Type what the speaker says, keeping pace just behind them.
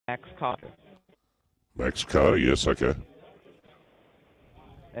Max Carter. Max Carter, yes, okay.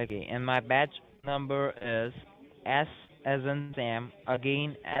 Okay, and my badge number is S as in Sam,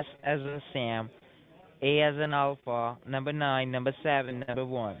 again S as in Sam, A as in Alpha, number 9, number 7, number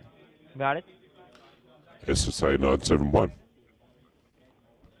 1. Got it? SSA 971.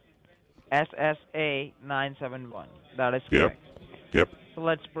 SSA 971. That is Yep, correct. yep. So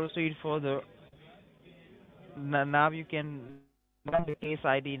let's proceed further. Now you can run the case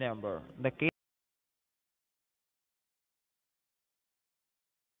ID number. The case.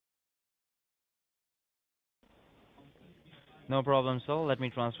 No problem, sir. Let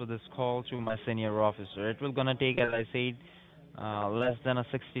me transfer this call to my senior officer. It will gonna take, as I said, less than a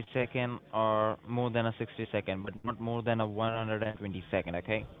 60 second or more than a 60 second, but not more than a 120 second.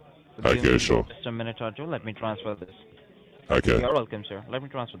 Okay. So give Okay, me sure. just a minute or two. Let me transfer this. Okay. You're welcome, sir. Let me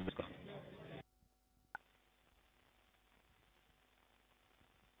transfer this call.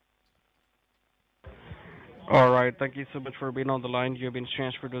 All right. Thank you so much for being on the line. You've been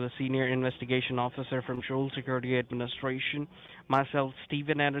transferred to the Senior Investigation Officer from Shoal Security Administration. Myself,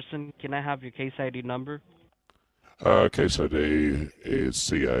 Stephen Anderson. Can I have your case ID number? Case ID is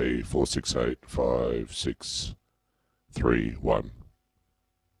CA 4685631.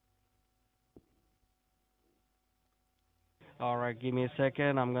 All right. Give me a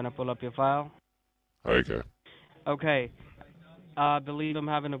second. I'm going to pull up your file. Okay. Okay. I believe I'm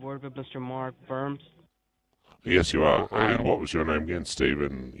having a word with Mr. Mark Burns. Yes, you are. And what was your name again?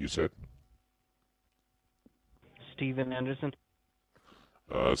 Stephen, you said? Stephen Anderson.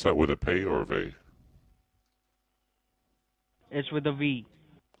 Is that with a P or a V? It's with a V.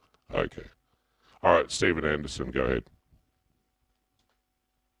 Okay. All right, Stephen Anderson, go ahead.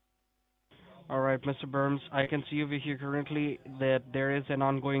 All right, Mr. Burns. I can see over here currently that there is an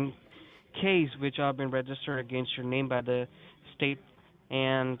ongoing case which have been registered against your name by the state.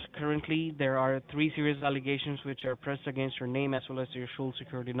 And currently, there are 3 serious allegations which are pressed against your name as well as your social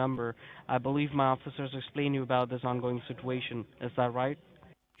security number. I believe my officers explained you about this ongoing situation. Is that right?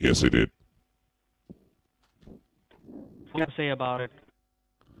 Yes, he did. What do you have to say about it?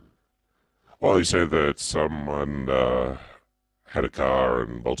 Well, he said that someone had a car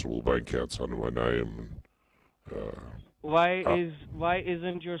and multiple bank accounts under my name. Why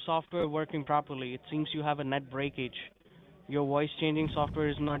isn't your software working properly? It seems you have a net breakage. Your voice changing software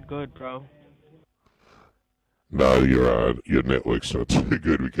is not good, bro. No, your network's not too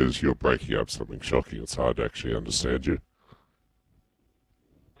good because you're breaking up something shocking. It's hard to actually understand you.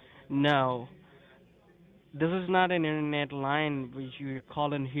 No. This is not an internet line which you're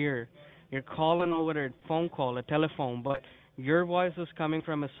calling here. You're calling over a phone call, a telephone, but your voice is coming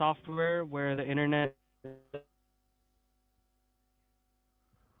from a software where the internet.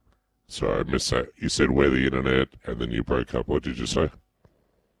 Sorry, I missed that. You said where the internet, and then you broke up. What did you say?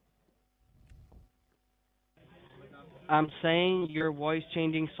 I'm saying your voice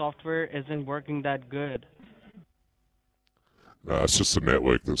changing software isn't working that good. No, it's just the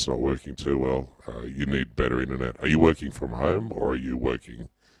network that's not working too well. You need better internet. Are you working from home or are you working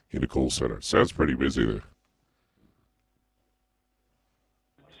in a call center? Sounds pretty busy there.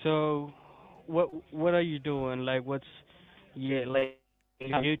 So, what are you doing? Like, like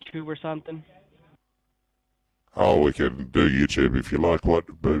YouTube or something? Oh, we can do YouTube if you like. What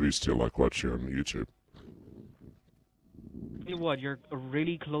movies do you like watching on YouTube? Tell you what, you're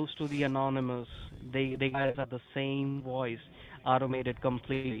really close to the anonymous. They guys have the same voice, automated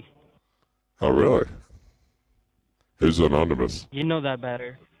completely. Oh, really? Who's anonymous? You know that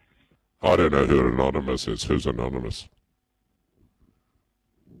better. I don't know who anonymous is. Who's anonymous?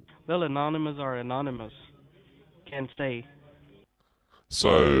 Well, anonymous are anonymous. Can't say.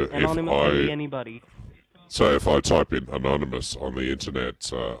 So Anonymous can be anybody. So if I type in anonymous on the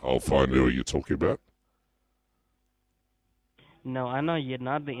internet, I'll find who you're talking about? No, I know you're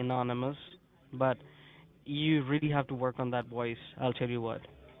not the anonymous, but you really have to work on that voice. I'll tell you what.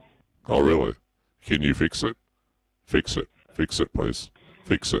 Oh, really? Can you fix it? Fix it. Fix it, please.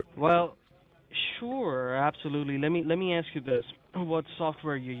 Fix it. Well, sure, absolutely. Let me ask you this: what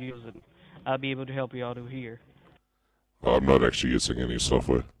software you're using? I'll be able to help you out over here. I'm not actually using any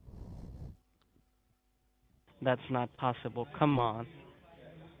software. That's not possible. Come on.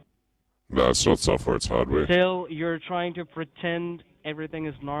 No, it's not software, it's hardware. Still, you're trying to pretend everything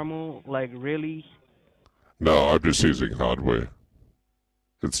is normal? Like, really? No, I'm just using hardware.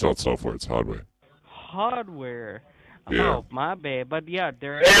 It's not software, it's hardware. Hardware? Yeah. Oh, my bad. But yeah,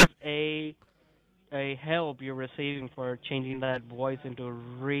 there is a help you're receiving for changing that voice into a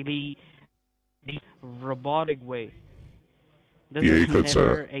really robotic way. This Yeah, you is could say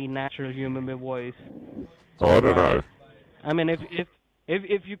never a natural human voice. Oh, I don't know. I mean, if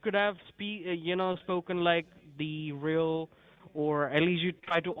If you could have spoken like the real, or at least you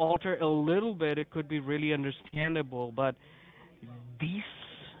try to alter a little bit, it could be really understandable. But these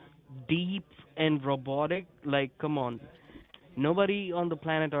deep and robotic, like, come on, nobody on the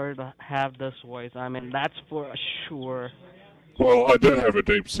planet Earth have this voice. I mean, that's for sure. Well, I do have a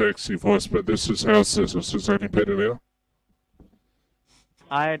deep, sexy voice, but this is how this is any better now.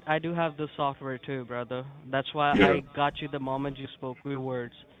 I do have the software too, brother. That's why Yeah, I got you the moment you spoke your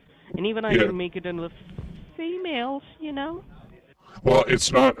words. And even I yeah. can make it in with females, you know? Well,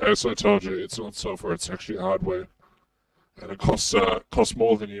 it's not, as I told you, it's not software, it's actually hardware. And it costs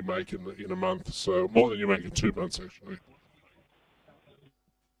more than you make in a month, so more than you make in 2 months, actually.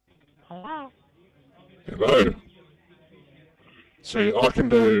 Hello. Hello. See, I can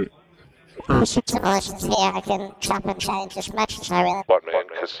do all sorts of Emotions here, I can chop and change as much as I really What, man?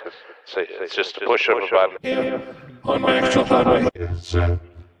 Because it's just a push of a button. yeah, on my actual hardware. Yeah, so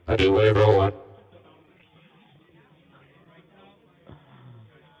I do whatever I want.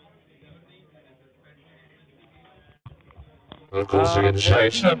 Of course, you're going to say,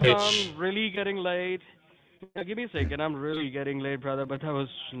 Excuse, so, bitch. I'm really getting late. Give me a second, I'm really getting late, brother, but that was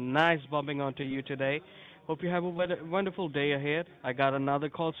nice bumping onto you today. Hope you have a wonderful day ahead. I got another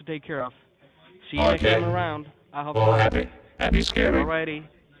call to take care of. See you next time Okay. around. I hope Well, so. happy scary. Alrighty.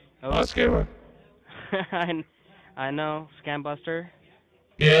 Bye, scary. I know, Scam Buster.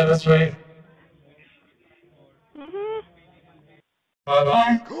 Yeah, that's right. Mhm.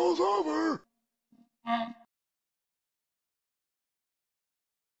 Bye-bye. Call's over.